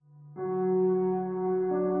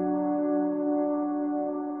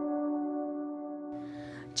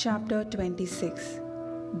Chapter 26.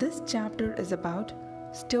 This chapter is about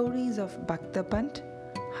stories of Bhakta Pant,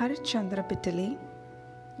 Harishchandra Pitale,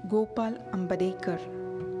 Gopal Ambadekar.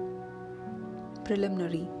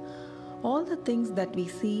 Preliminary. All the things that we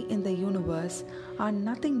see in the universe are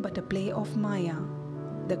nothing but a play of Maya,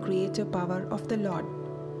 the creative power of the Lord.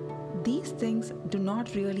 These things do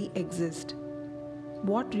not really exist.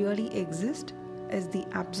 What really exists is the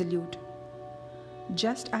Absolute.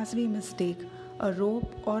 Just as we mistake a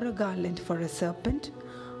rope or a garland for a serpent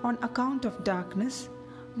on account of darkness,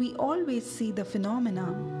 we always see the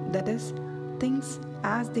phenomena, that is, things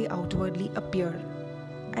as they outwardly appear,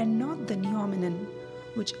 and not the noumenon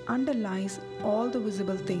which underlies all the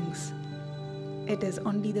visible things. It is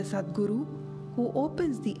only the Sadguru who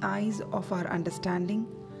opens the eyes of our understanding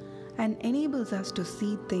and enables us to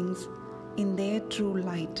see things in their true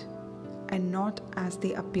light and not as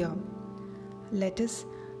they appear. Let us,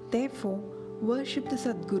 therefore, worship the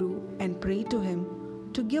Sadguru and pray to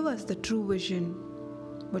him to give us the true vision,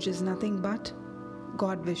 which is nothing but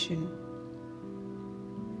God vision.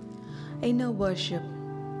 Inner worship.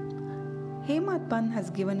 Hemad Pant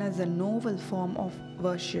has given us a novel form of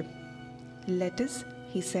worship. Let us,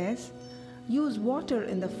 he says, use water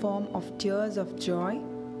in the form of tears of joy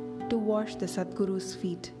to wash the Sadguru's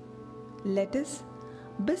feet. Let us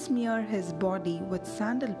besmear his body with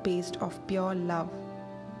sandal paste of pure love.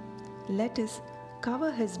 Let us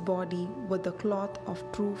cover his body with the cloth of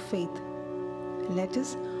true faith. Let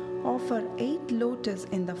us offer 8 lotus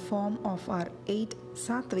in the form of our 8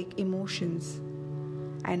 sattvic emotions,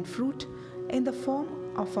 and fruit in the form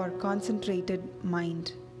of our concentrated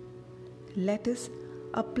mind. Let us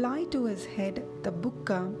apply to his head the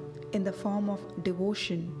bukka in the form of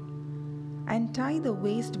devotion, and tie the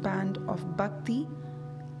waistband of bhakti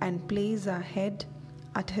and place our head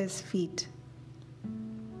at his feet.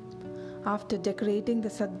 After decorating the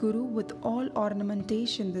Sadguru with all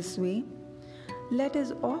ornamentation this way, let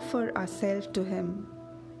us offer ourselves to him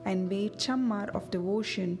and wave chammar of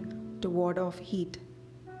devotion to ward off heat.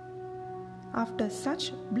 After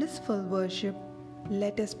such blissful worship,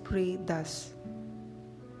 let us pray thus.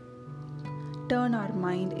 Turn our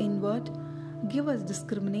mind inward, give us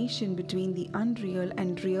discrimination between the unreal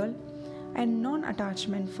and real, and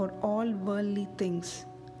non-attachment for all worldly things,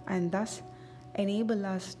 and thus enable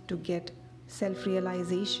us to get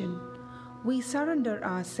self-realization. We surrender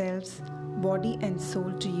ourselves, body and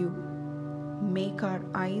soul to you. Make our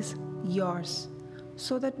eyes yours,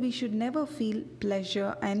 so that we should never feel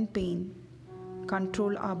pleasure and pain.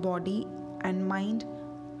 Control our body and mind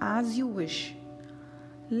as you wish.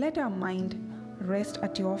 Let our mind rest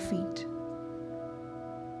at your feet.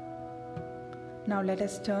 Now let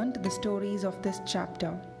us turn to the stories of this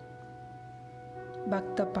chapter.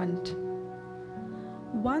 Bhakta Pant.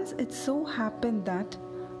 Once it so happened that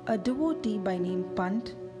a devotee by name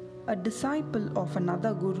Pant, a disciple of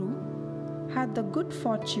another guru, had the good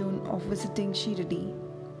fortune of visiting Shirdi.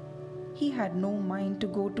 He had no mind to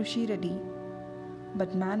go to Shirdi,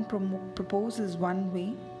 but man proposes one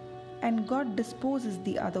way and God disposes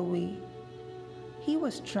the other way. He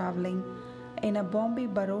was travelling in a Bombay,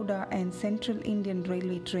 Baroda and Central Indian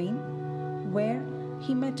Railway train, where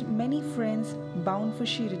he met many friends bound for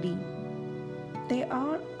Shirdi. They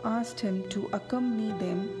all asked him to accompany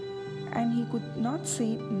them, and he could not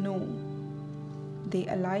say no. They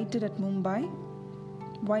alighted at Mumbai,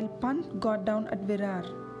 while Pant got down at Virar.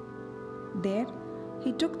 There,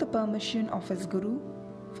 he took the permission of his guru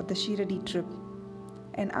for the Shirdi trip,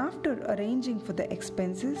 and after arranging for the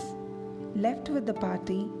expenses, left with the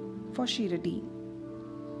party for Shirdi.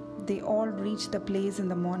 They all reached the place in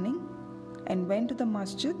the morning and went to the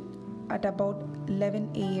masjid at about 11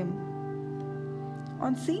 a.m.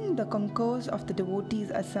 On seeing the concourse of the devotees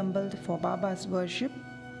assembled for Baba's worship,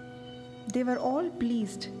 they were all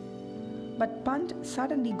pleased, but Pant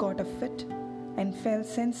suddenly got a fit and fell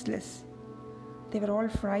senseless. They were all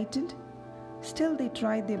frightened, still they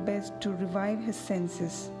tried their best to revive his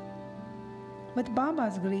senses. With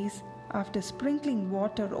Baba's grace, after sprinkling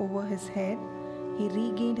water over his head, he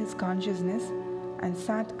regained his consciousness and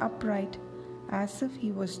sat upright as if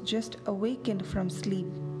he was just awakened from sleep.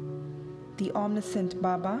 The omniscient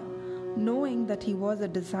Baba, knowing that he was a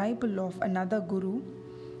disciple of another guru,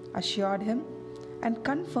 assured him and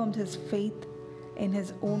confirmed his faith in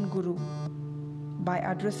his own guru by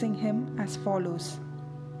addressing him as follows.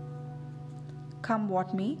 Come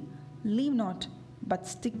what may, leave not, but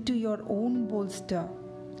stick to your own bolster,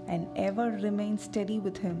 and ever remain steady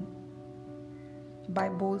with him. By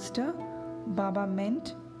bolster, Baba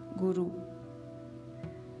meant Guru.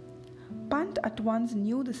 Pant at once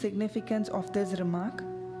knew the significance of this remark,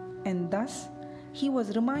 and thus he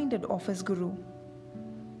was reminded of his Guru.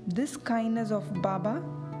 This kindness of Baba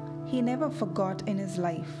he never forgot in his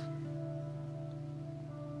life.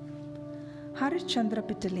 Harishchandra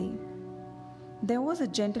Pitale. There was a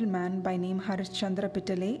gentleman by name Harishchandra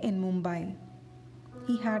Pitale in Mumbai.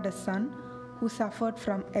 He had a son who suffered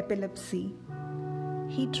from epilepsy.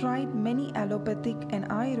 He tried many allopathic and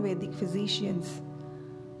Ayurvedic physicians,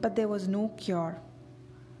 but there was no cure.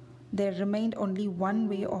 There remained only one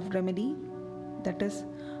way of remedy, that is,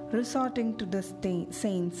 resorting to the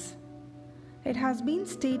saints. It has been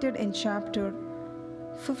stated in chapter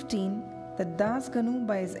 15 that Das Ganu,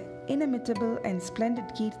 by his inimitable and splendid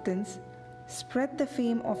kirtans, spread the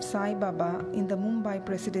fame of Sai Baba in the Mumbai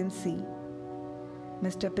presidency.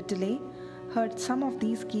 Mr. Pitale heard some of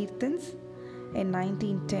these kirtans in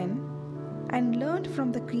 1910 and learned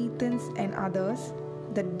from the kirtans and others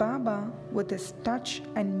that Baba, with his touch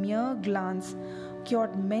and mere glance,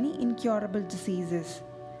 cured many incurable diseases.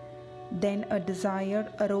 Then a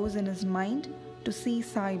desire arose in his mind to see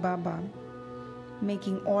Sai Baba.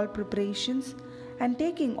 Making all preparations and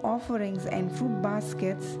taking offerings and fruit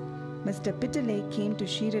baskets, Mr. Pitale came to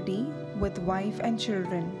Shirdi with wife and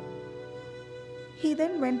children. He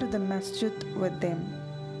then went to the masjid with them,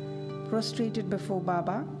 prostrated before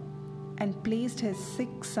Baba, and placed his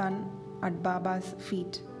sick son at Baba's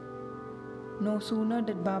feet. No sooner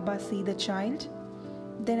did Baba see the child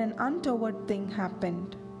than an untoward thing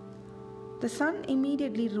happened. The son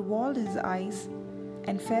immediately revolved his eyes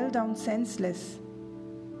and fell down senseless.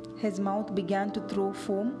 His mouth began to throw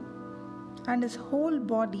foam, and his whole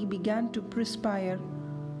body began to perspire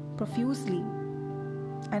profusely,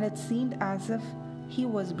 and it seemed as if he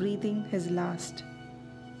was breathing his last.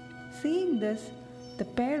 Seeing this, the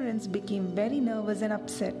parents became very nervous and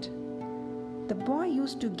upset. The boy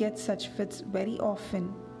used to get such fits very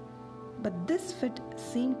often, but this fit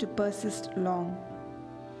seemed to persist long.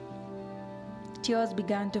 Tears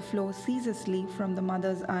began to flow ceaselessly from the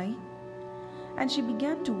mother's eye, and she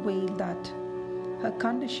began to wail that her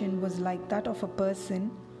condition was like that of a person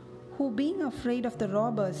who, being afraid of the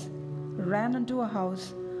robbers, ran into a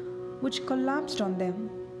house which collapsed on them,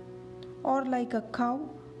 or like a cow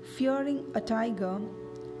fearing a tiger,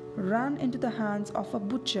 ran into the hands of a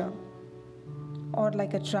butcher, or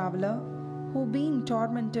like a traveler who, being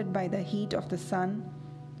tormented by the heat of the sun,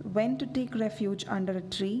 went to take refuge under a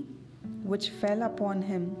tree which fell upon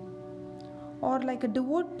him, or like a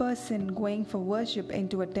devout person going for worship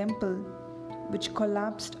into a temple which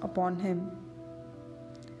collapsed upon him.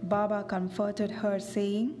 Baba comforted her,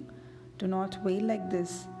 saying, "Do not wail like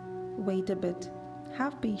this. Wait a bit.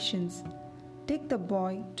 Have patience. Take the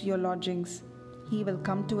boy to your lodgings. He will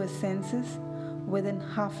come to his senses within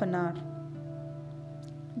half an hour."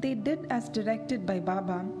 They did as directed by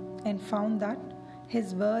Baba and found that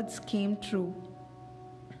his words came true.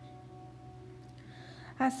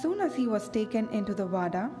 As soon as he was taken into the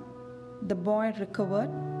Vada, the boy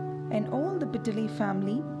recovered, and all the Pitale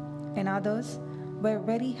family and others were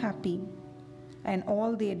very happy, and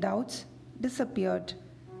all their doubts disappeared.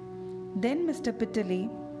 Then Mr. Pitale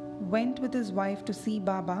went with his wife to see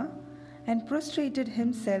Baba and prostrated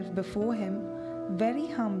himself before him very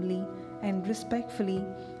humbly and respectfully,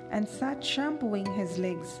 and sat shampooing his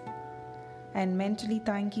legs and mentally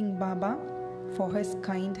thanking Baba for his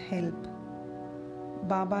kind help.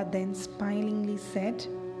 Baba then smilingly said,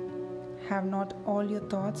 "Have not all your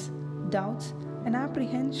thoughts, doubts, and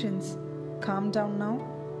apprehensions calmed down now?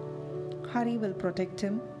 Hari will protect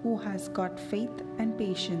him who has got faith and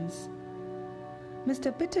patience."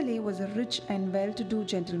 Mr. Pitale was a rich and well-to-do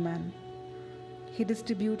gentleman. He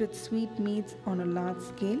distributed sweetmeats on a large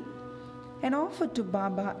scale and offered to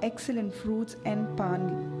Baba excellent fruits and pan.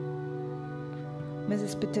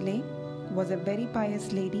 Mrs. Pitale was a very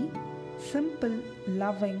pious lady, simple,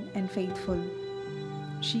 loving, and faithful.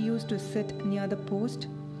 She used to sit near the post,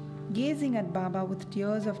 gazing at Baba with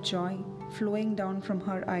tears of joy flowing down from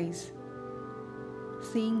her eyes.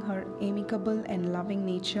 Seeing her amicable and loving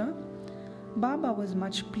nature, Baba was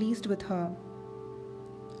much pleased with her.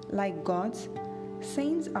 Like gods,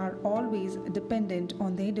 saints are always dependent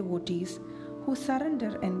on their devotees who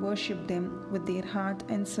surrender and worship them with their heart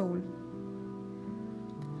and soul.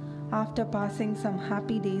 After passing some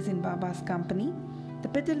happy days in Baba's company, the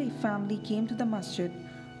Pitale family came to the masjid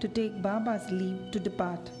to take Baba's leave to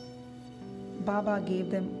depart. Baba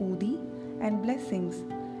gave them udi and blessings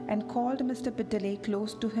and called Mr. Pitale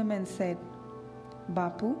close to him and said,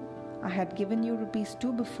 "Bapu, I had given you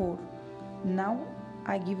 ₹2 before. Now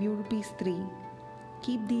I give you ₹3.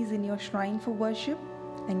 Keep these in your shrine for worship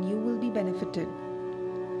and you will be benefited."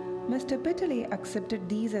 Mr. Pitale accepted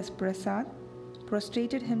these as prasad,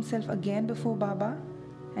 prostrated himself again before Baba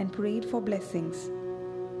and prayed for blessings.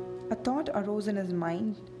 A thought arose in his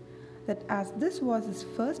mind that as this was his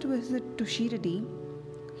first visit to Shirdi,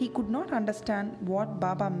 he could not understand what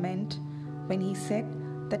Baba meant when he said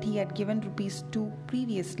that he had given rupees 2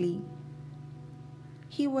 previously.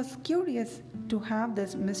 He was curious to have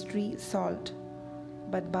this mystery solved,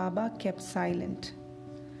 but Baba kept silent.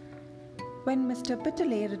 When Mr.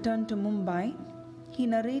 Pitale returned to Mumbai, he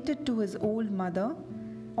narrated to his old mother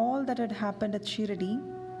all that had happened at Shirdi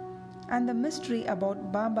and the mystery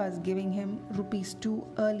about Baba's giving him rupees 2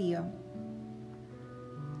 earlier.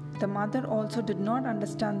 The mother also did not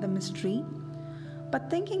understand the mystery, but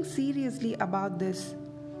thinking seriously about this,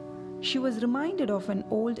 she was reminded of an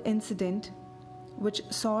old incident which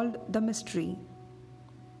solved the mystery.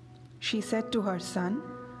 She said to her son,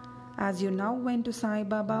 "As you now went to Sai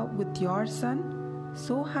Baba with your son,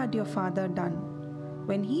 so had your father done.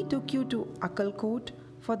 When he took you to Akkalkot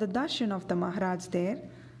for the darshan of the Maharaj there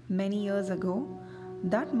many years ago,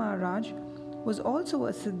 that Maharaj was also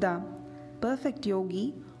a Siddha, perfect yogi,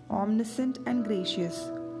 omniscient and gracious.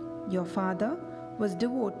 Your father was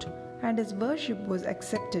devout and his worship was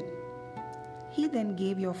accepted. He then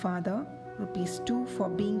gave your father rupees 2 for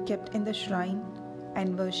being kept in the shrine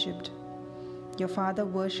and worshipped. Your father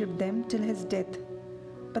worshipped them till his death,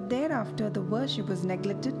 but thereafter the worship was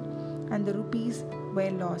neglected and the rupees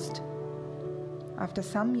were lost. After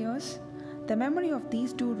some years, the memory of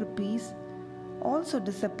these 2 rupees also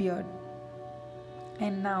disappeared.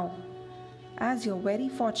 And now, as you're very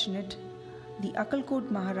fortunate, the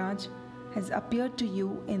Akkalkot Maharaj has appeared to you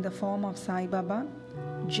in the form of Sai Baba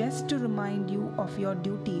just to remind you of your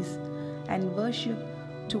duties and worship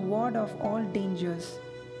to ward off all dangers.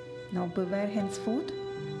 Now beware henceforth,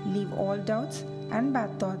 leave all doubts and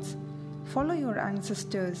bad thoughts, follow your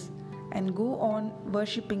ancestors and go on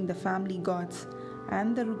worshipping the family gods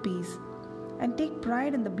and the rupees and take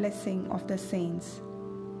pride in the blessing of the saints.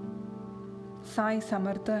 Sai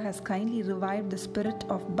Samartha has kindly revived the spirit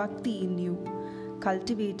of bhakti in you,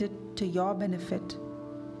 cultivated to your benefit."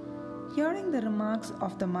 Hearing the remarks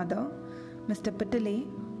of the mother, Mr. Pitale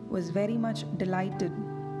was very much delighted.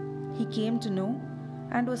 He came to know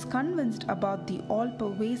and was convinced about the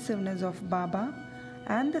all-pervasiveness of Baba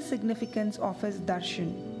and the significance of his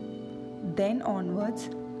darshan. Then onwards,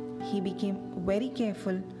 he became very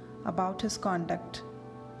careful about his conduct.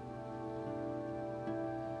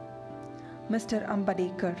 Mr.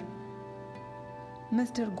 Ambadekar.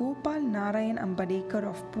 Mr. Gopal Narayan Ambadekar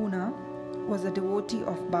of Pune was a devotee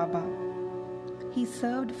of Baba. He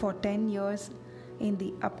served for 10 years in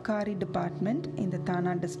the Abkari department in the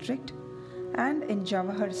Thana district and in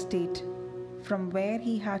Jawahar state, from where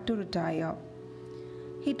he had to retire.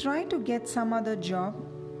 He tried to get some other job,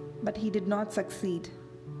 but he did not succeed.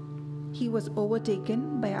 He was overtaken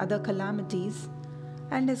by other calamities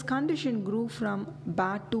and his condition grew from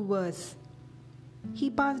bad to worse. He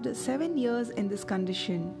passed 7 years in this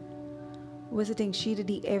condition, visiting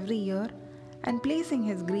Shirdi every year and placing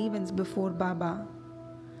his grievance before Baba.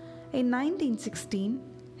 In 1916,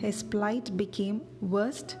 his plight became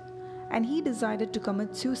worst and he decided to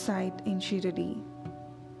commit suicide in Shirdi.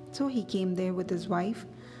 So he came there with his wife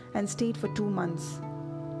and stayed for 2 months.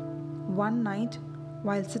 One night,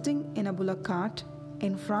 while sitting in a bullock cart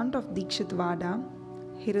in front of Dikshit Vada,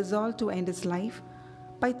 he resolved to end his life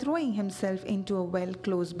by throwing himself into a well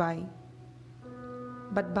close by.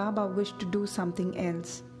 But Baba wished to do something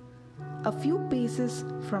else. A few paces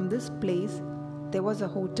from this place, there was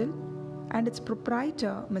a hotel, and its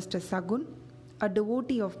proprietor, Mr. Sagun, a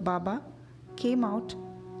devotee of Baba, came out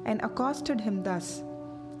and accosted him thus,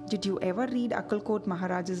 "Did you ever read Akkalkot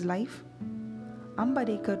Maharaj's life?"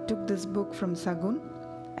 Ambadekar took this book from Sagun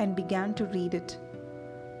and began to read it.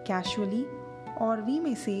 Casually, or we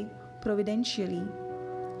may say providentially,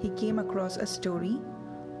 he came across a story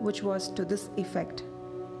which was to this effect.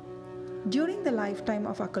 During the lifetime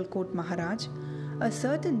of Akkalkot Maharaj, a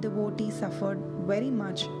certain devotee suffered very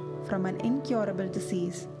much from an incurable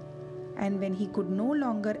disease, and when he could no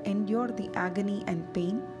longer endure the agony and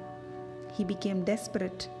pain, he became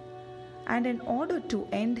desperate, and in order to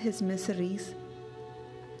end his miseries,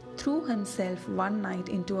 threw himself one night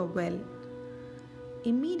into a well.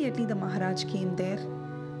 Immediately the Maharaj came there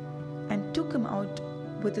and took him out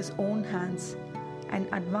with his own hands and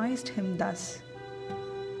advised him thus,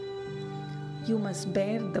 "You must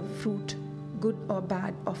bear the fruit, good or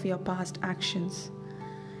bad, of your past actions.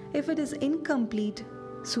 If it is incomplete,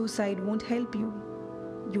 suicide won't help you.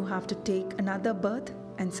 You have to take another birth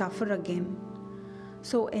and suffer again.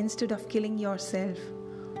 So instead of killing yourself,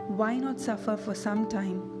 why not suffer for some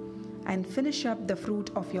time and finish up the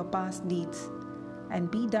fruit of your past deeds? and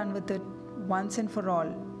be done with it once and for all.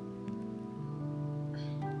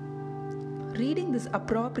 Reading this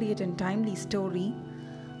appropriate and timely story,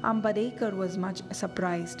 Ambadekar was much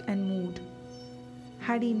surprised and moved.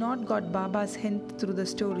 Had he not got Baba's hint through the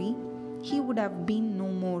story, he would have been no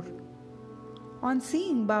more. On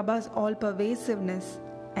seeing Baba's all-pervasiveness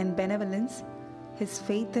and benevolence, his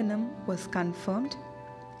faith in him was confirmed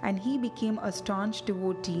and he became a staunch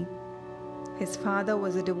devotee. His father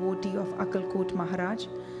was a devotee of Akkalkot Maharaj,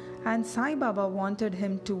 and Sai Baba wanted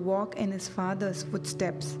him to walk in his father's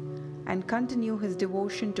footsteps and continue his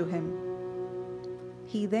devotion to him.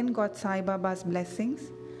 He then got Sai Baba's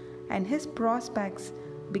blessings and his prospects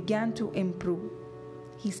began to improve.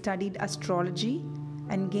 He studied astrology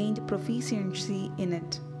and gained proficiency in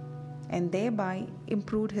it, and thereby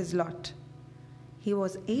improved his lot. He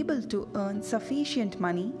was able to earn sufficient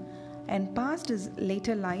money and passed his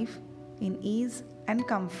later life in ease and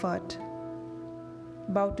comfort.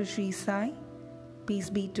 Bow to Sri Sai, peace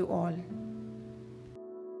be to all.